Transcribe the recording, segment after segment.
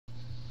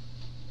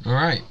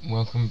Alright,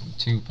 welcome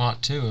to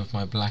part 2 of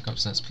my Black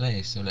Ops Let's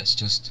Play, so let's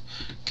just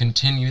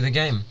continue the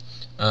game.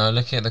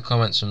 Looking at the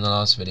comments from the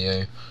last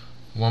video,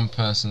 one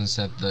person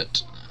said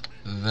that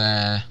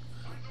their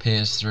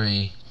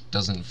PS3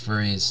 doesn't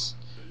freeze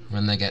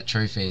when they get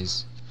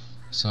trophies,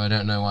 so I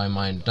don't know why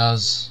mine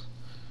does,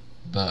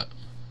 but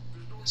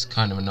it's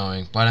kind of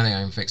annoying, but I don't think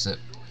I can fix it.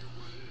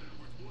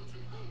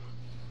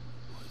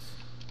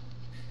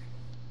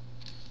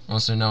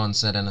 Also, no one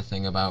said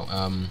anything about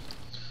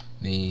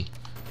the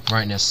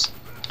brightness,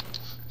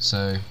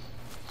 so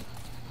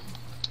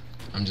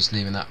I'm just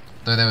leaving that.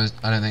 Though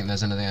I don't think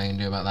there's anything I can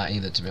do about that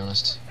either, to be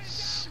honest.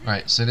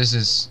 Right, so this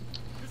is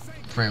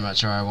pretty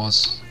much where I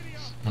was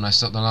when I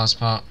stopped the last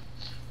part.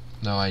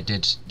 Though I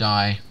did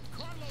die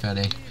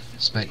fairly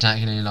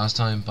spectacularly last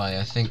time by,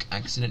 I think,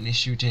 accidentally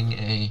shooting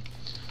a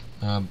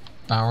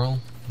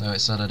barrel. Though it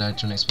said I died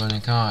to an exploding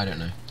car, I don't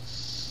know.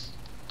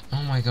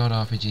 Oh my god,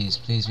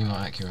 RPGs, please be more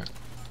accurate.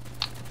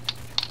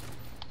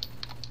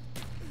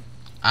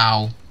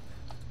 Ow.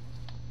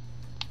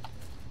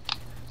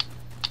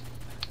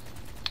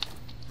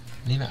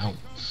 Leave it out.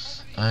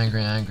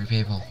 Angry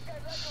people.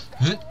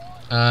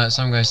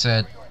 Some guy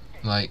said,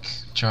 like,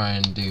 try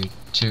and do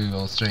 2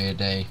 or 3 a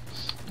day.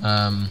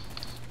 I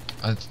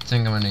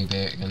think I'm only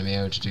going to be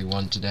able to do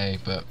 1 today,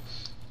 but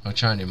I'll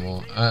try and do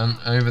more.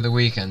 Over the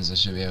weekends I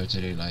should be able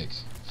to do, like,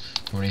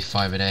 probably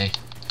 5 a day.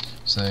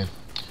 So,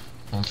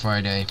 on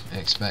Friday,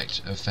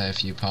 expect a fair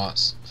few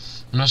parts.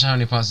 I'm not sure how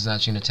many parts it's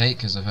actually going to take,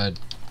 because I've heard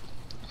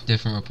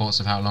different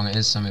reports of how long it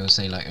is. Some people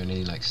say like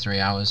only like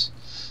 3 hours.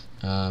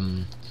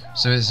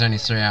 So if it's only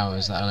 3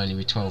 hours, that'll only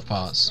be 12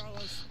 parts.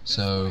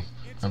 So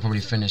I'll probably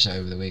finish it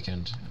over the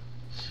weekend,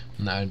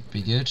 and that would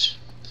be good.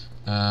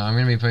 I'm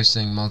going to be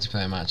posting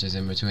multiplayer matches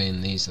in between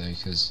these though,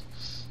 because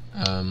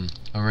I've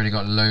already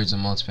got loads of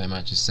multiplayer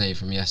matches saved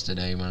from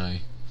yesterday when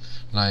I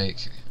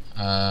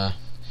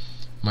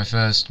my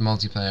first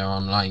multiplayer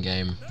online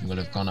game would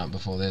have gone up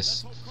before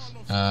this,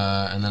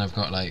 and then I've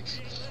got like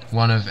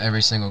one of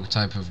every single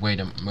type of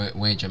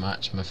wager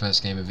match, my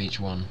first game of each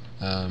one,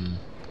 and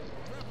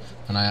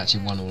I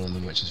actually won all of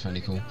them, which is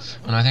fairly cool.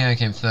 And I think I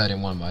came 3rd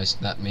in one, but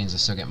that means I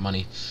still get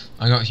money.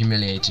 I got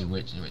humiliated,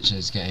 which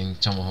is getting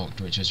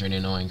tomahawked, which was really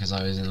annoying because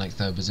I was in like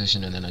 3rd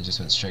position and then I just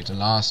went straight to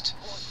last.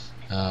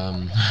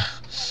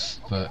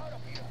 But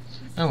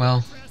oh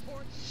well.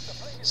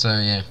 So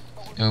yeah,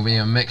 it will be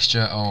a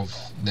mixture of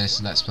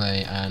this Let's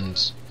Play and,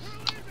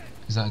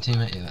 is that a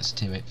teammate? Yeah, that's a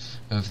teammate.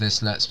 Of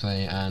this Let's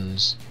Play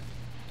and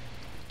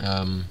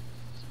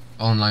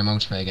online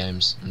multiplayer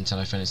games until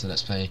I finish the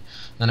Let's Play.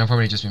 Then I'll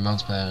probably just be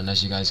multiplayer,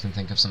 unless you guys can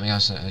think of something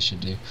else that I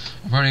should do.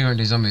 I probably won't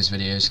do zombies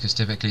videos, because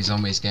typically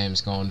zombies games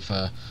go on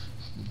for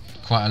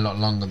quite a lot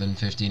longer than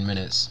 15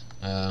 minutes.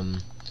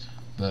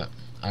 But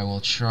I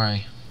will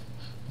try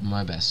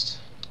my best.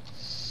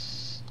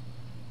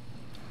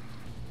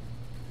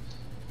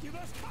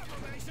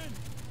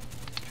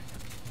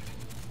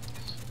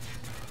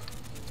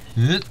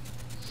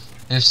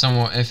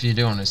 If you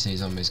do want to see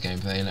zombies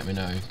gameplay, let me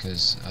know,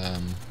 because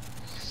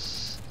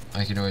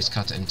I could always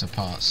cut it into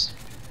parts.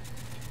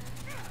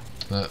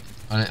 But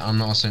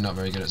I'm also not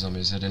very good at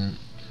zombies. I didn't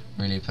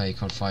really play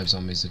COD 5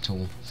 zombies at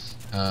all,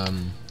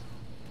 and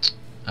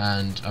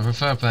I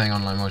prefer playing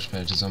online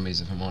multiplayer to zombies,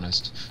 if I'm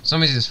honest.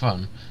 Zombies is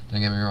fun, don't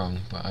get me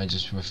wrong, but I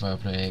just prefer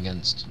playing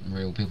against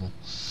real people.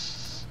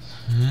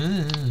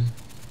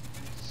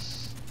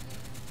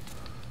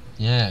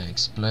 Yeah,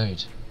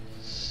 explode.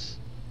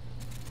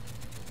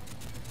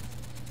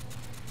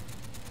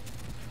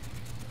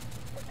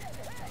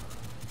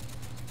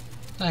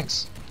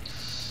 Thanks.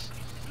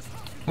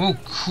 Oh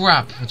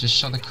crap! I just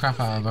shot the crap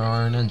out of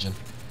our own engine.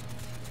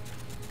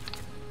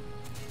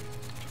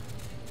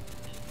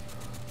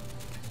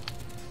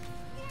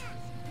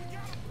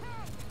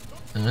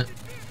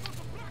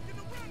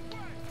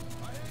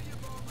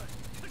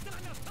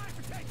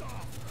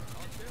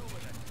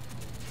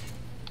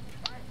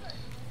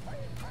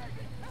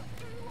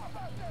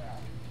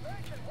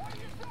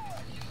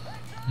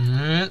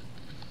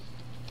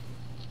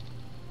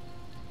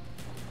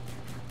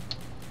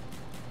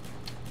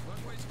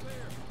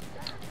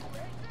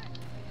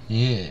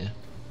 Yeah.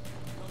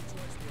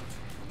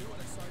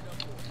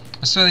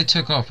 I swear they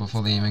took off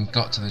before they even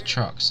got to the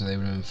truck, so they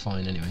would have been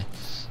fine anyway.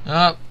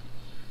 I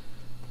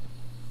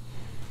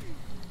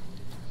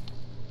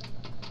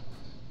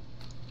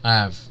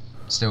have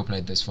still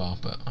played this far,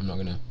 but I'm not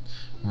gonna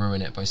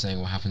ruin it by saying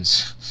what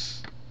happens.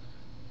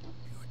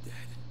 You're dead.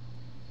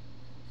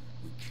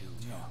 We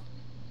killed you. No.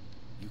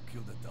 You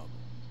killed a double.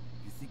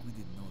 You think we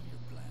didn't know of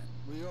your plan?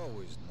 We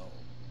always know.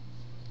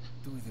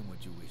 Do with him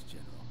what you wish,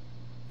 General.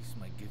 This is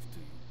my gift to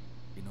you,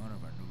 in honor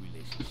of our new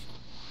relationship.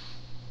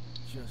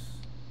 Just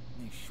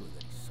make sure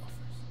that he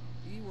suffers.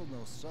 He will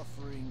know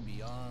suffering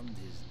beyond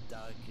his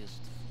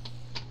darkest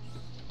fears.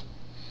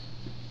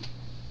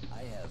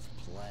 I have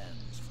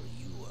plans for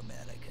you,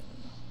 American.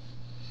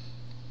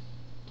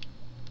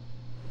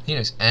 He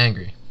looks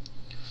angry.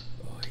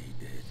 Oh, he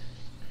did.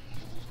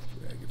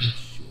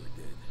 Dragovich sure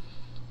did.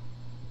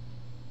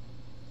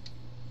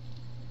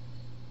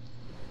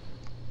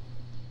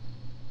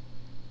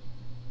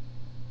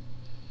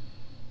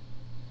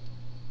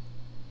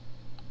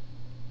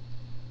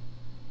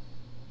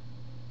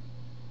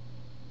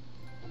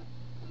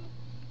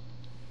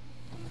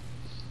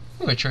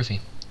 Ooh, a trophy.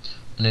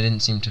 And it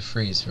didn't seem to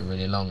freeze for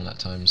really long that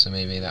time, so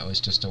maybe that was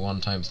just a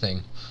one-time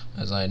thing,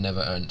 as I had never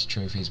earned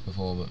trophies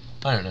before, but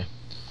I don't know.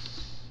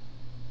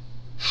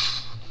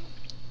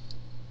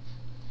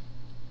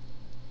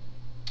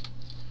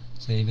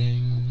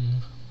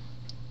 Saving.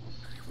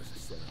 It was a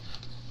setup.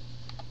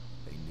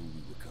 They knew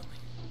we were coming.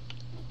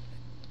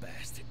 That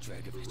bastard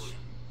Dragovich.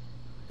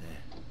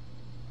 There.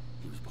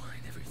 He was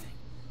behind everything.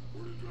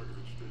 Where did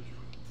Dragovich take you?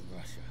 To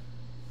Russia.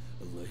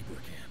 A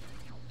labor camp.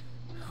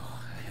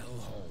 Oh, a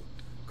hellhole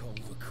called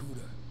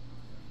Vakuda.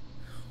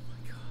 Oh my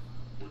god.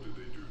 What did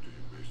they do to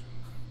you, Mason?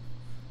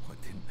 What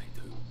didn't they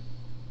do?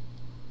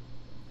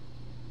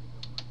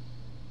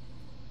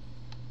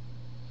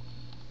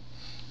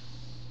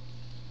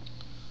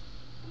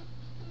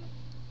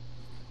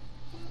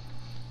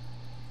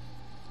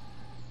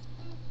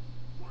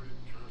 Why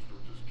didn't Castro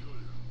just kill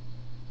you?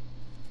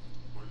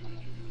 Why did he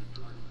give you to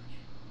Dragovich?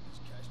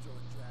 Castro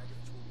and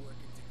Dragovich were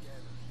working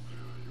together.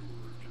 Yeah, you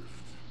were a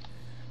gift.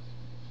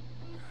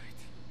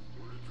 Right.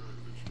 Where did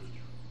Dragovich take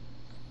you?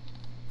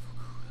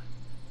 Vakuda.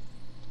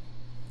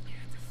 You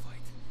had to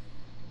fight.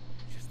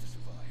 Just to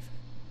survive.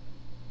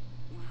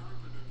 What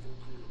happened in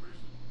Vorkuta,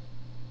 Mason?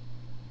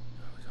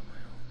 I was on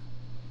my own.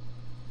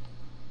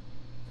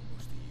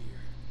 Almost a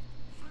year.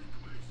 Fake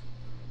Mason.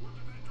 What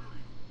did they do to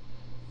you?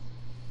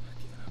 Not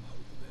giving up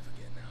hope of ever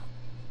getting out.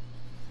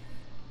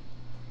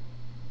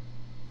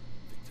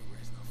 Victor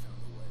Reznov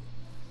found a way.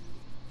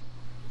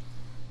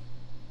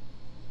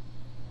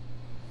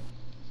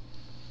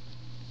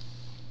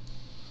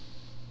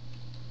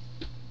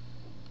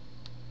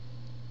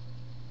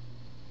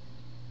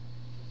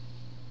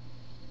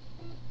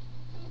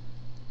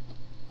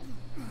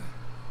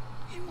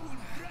 You were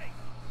right.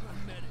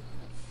 I met it.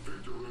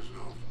 Victor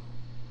Reznov.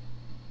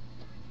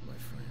 My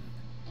friend.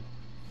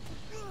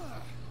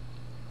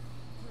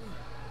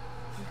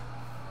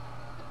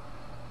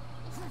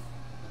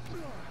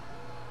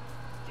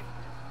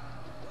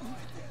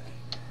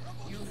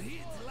 You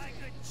hit like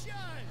a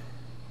child.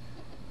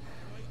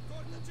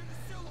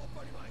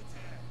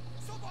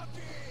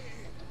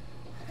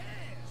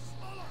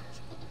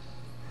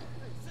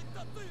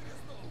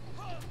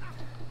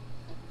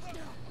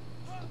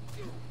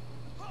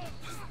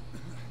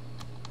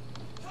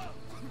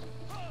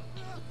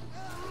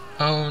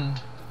 Owned.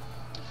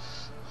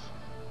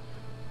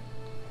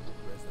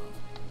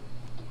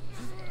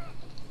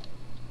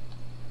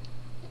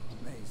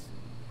 Mason,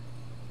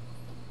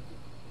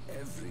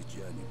 every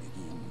journey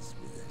begins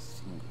with a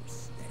single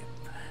step.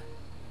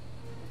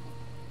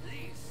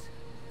 This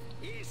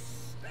is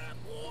step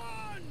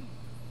one.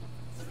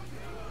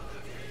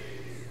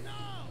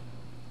 Now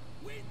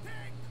we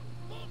take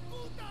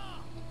Vorkuta.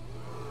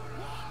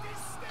 What is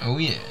step Oh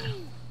yeah.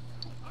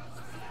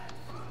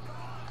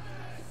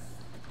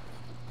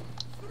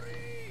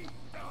 three?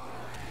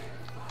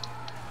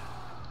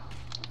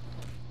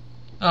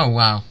 Oh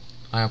wow.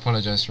 I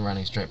apologise for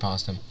running straight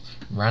past him.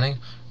 Running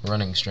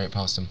straight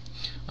past him.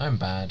 I'm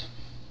bad.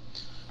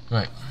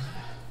 Right.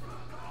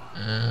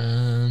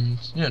 And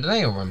you know,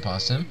 they all run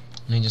past him,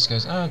 and he just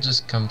goes, "I'll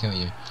just come kill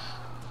you,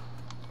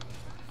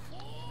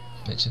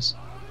 bitches."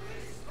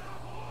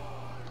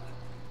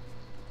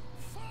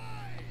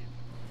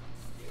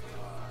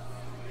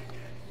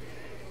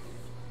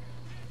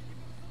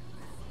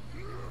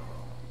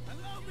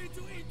 Allow me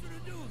to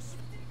introduce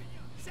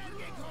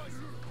Sergei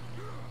Kozin,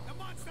 the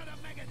monster of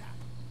Megadon.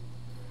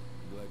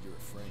 I'm glad you're a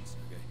friend,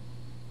 Sergei.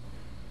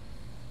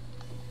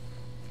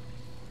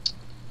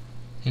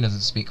 He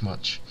doesn't speak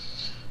much.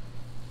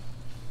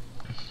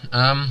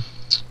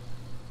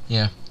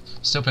 Yeah.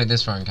 Still played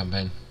this foreign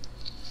campaign.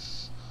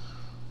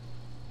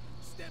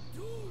 Step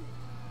two.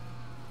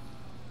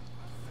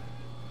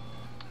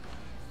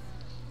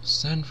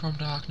 Send from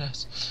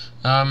darkness.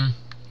 I'm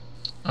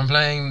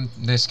playing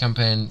this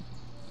campaign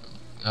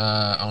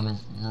on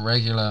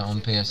regular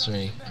on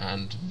PS3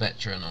 and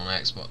veteran on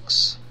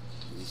Xbox.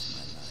 With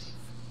my life.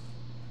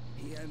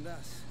 He and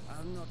us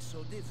are not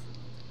so different.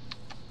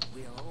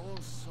 We are all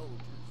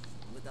soldiers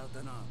without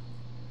an arm.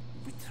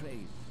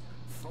 Betrayed,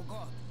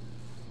 forgotten,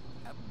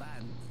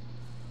 abandoned.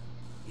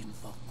 In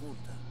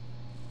Vorkuta,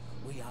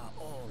 we are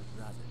all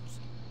brothers.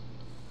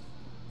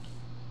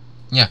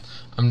 Yeah,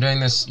 I'm doing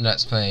this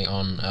Let's Play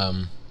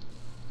on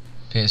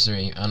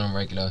PS3 and on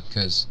regular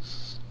because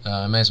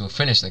I may as well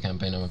finish the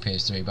campaign on my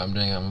PS3, but I'm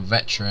doing it on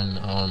veteran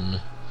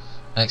on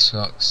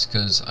Xbox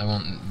because I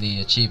want the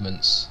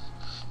achievements,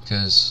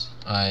 because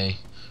I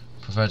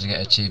prefer to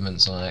get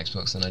achievements on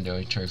Xbox than I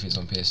do trophies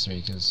on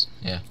PS3 because,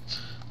 yeah,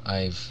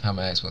 I've had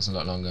my Xbox a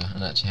lot longer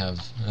and actually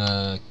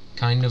have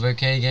kind of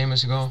okay gamer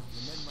score.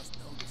 The men must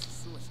know this is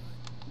suicide.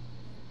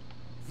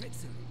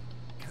 Victory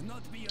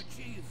cannot be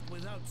achieved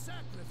without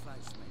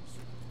sacrifice,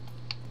 Mason.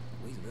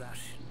 We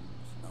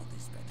Russians know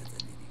this better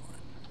than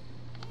anyone.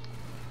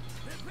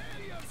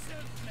 Prepare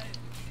yourself, men.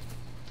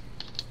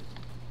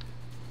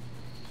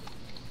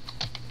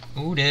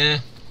 Oh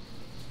dear.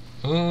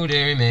 Oh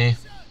dearie me.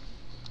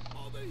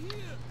 Over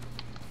here.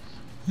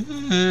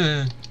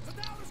 The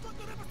tower's going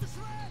to rip us to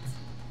shreds.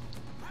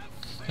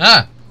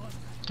 Ah!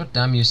 God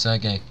damn you,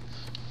 Sergey.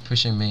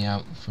 pushing me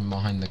out from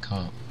behind the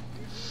cart.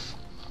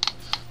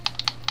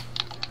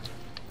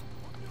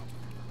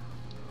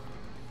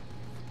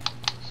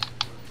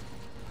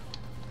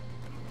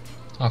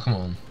 Oh, come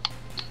on.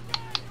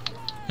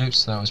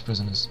 Oops, that was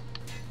prisoners.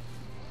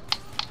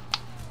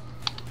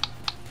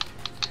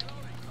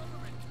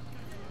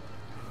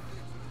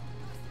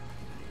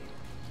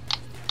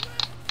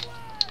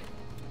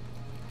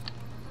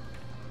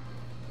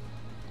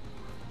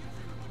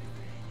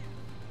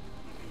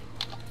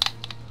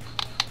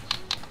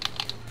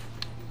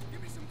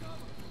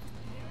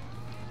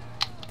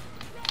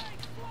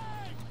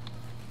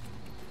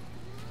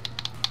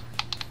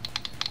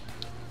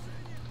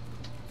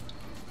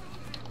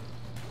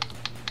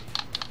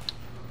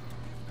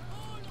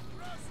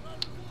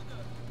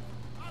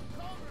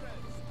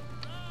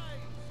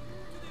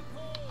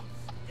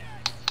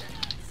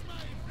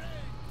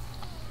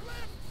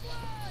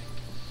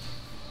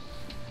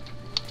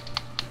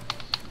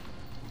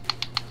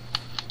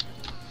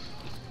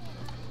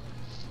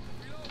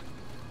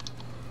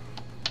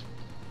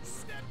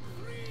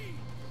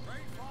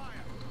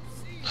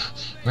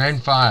 Rain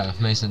fire.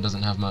 Mason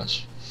doesn't have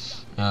much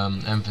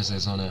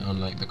emphasis on it,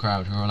 unlike the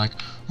crowd who are like,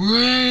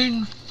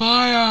 rain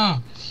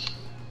fire.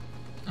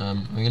 Are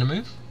we gonna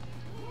move?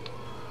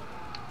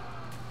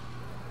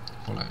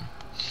 Follow.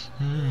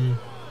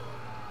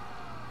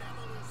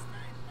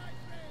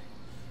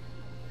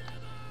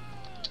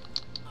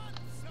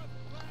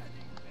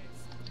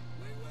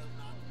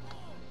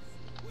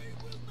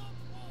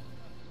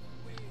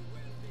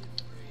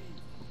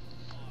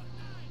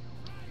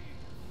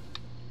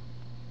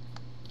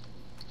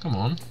 Come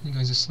on, you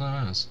guys are slow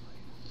as.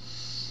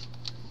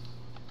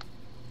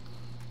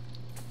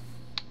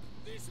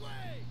 This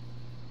way.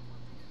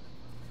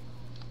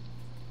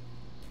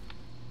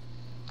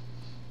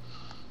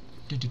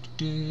 Do, do, do,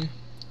 do.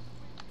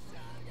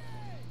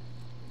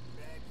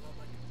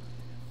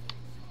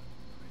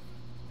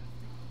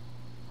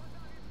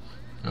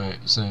 Right,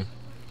 so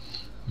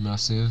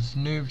massive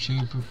noob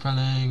tube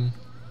propelling.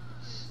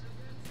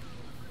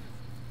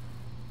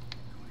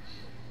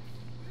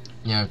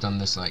 Yeah, I've done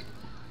this like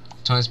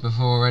twice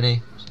before already,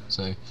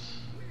 so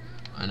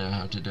I know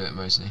how to do it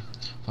mostly.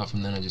 Apart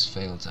from then I just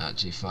failed to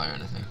actually fire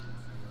anything.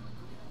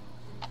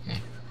 Okay.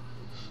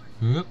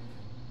 Whoop.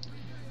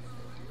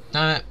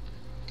 Damn it!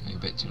 Okay, a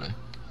bit too low.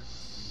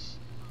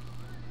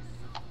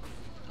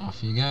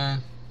 Off you go.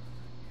 And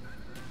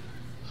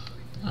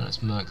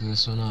let's mark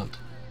this one up.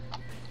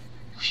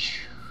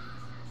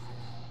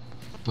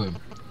 Boom.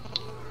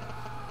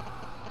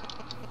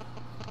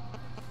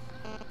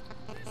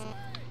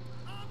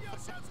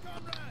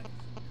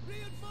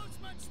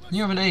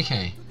 You have an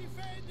AK.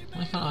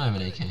 Why can't I have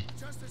an AK?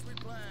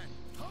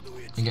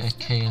 I get a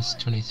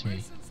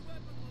KS-23.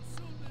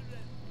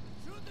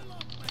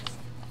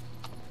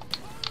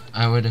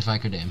 I would if I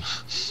could aim.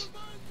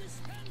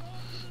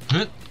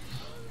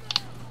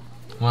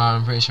 Wow,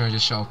 I'm pretty sure I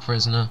just shot a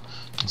prisoner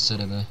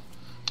instead of the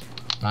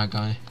bad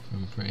guy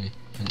from pretty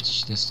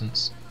inch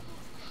distance.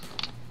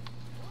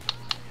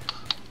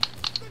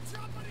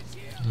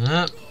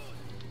 Yep.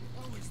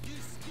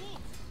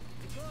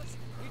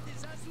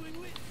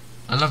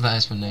 I love that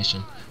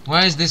explanation.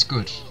 Why is this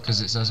good?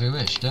 Because it's as we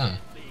wish, duh.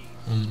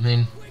 I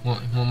mean,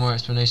 what more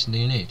explanation do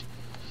you need?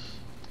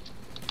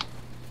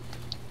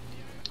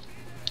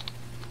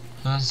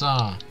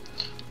 Huzzah!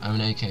 I have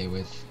an AK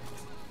with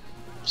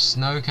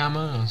snow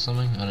camo or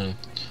something? I don't know.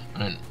 I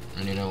don't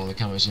really know all the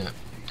camos yet,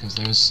 because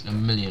there's a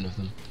million of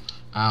them.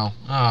 Ow.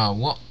 Oh,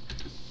 what?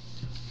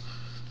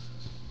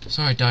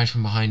 Sorry I died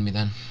from behind me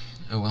then.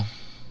 Oh well.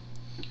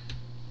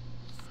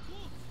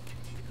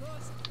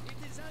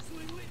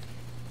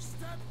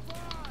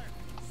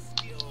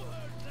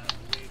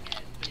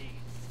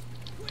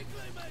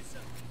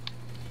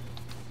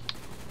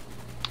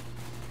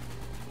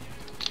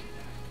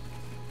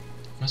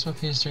 Why's my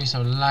PS3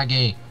 so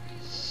laggy?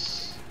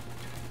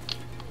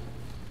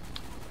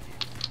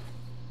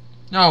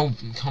 No,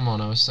 come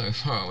on, I was so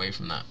far away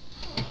from that.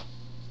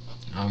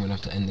 I'm gonna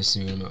have to end this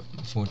soon in about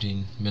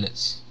 14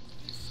 minutes.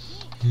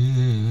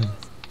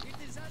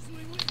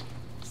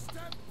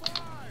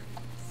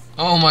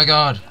 Oh my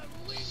god!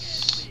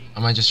 I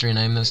might just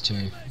rename this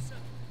to,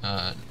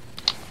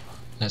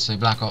 let's say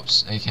Black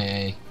Ops,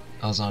 aka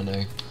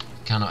Xando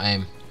cannot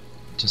aim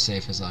to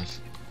save his life.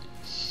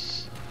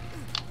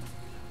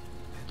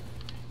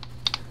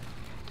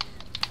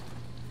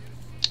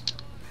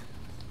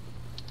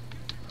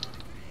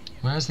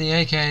 Where's the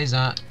AKs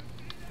at?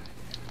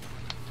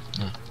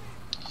 Oh.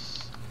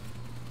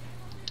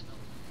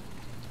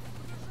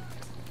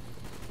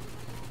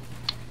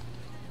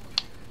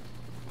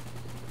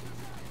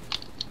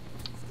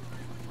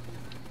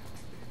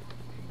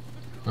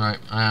 Right,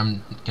 I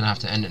am gonna have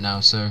to end it now,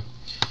 so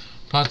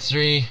part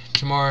 3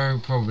 tomorrow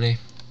probably.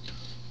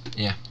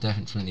 Yeah,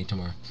 definitely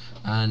tomorrow.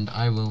 And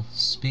I will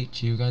speak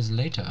to you guys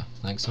later.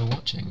 Thanks for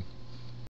watching.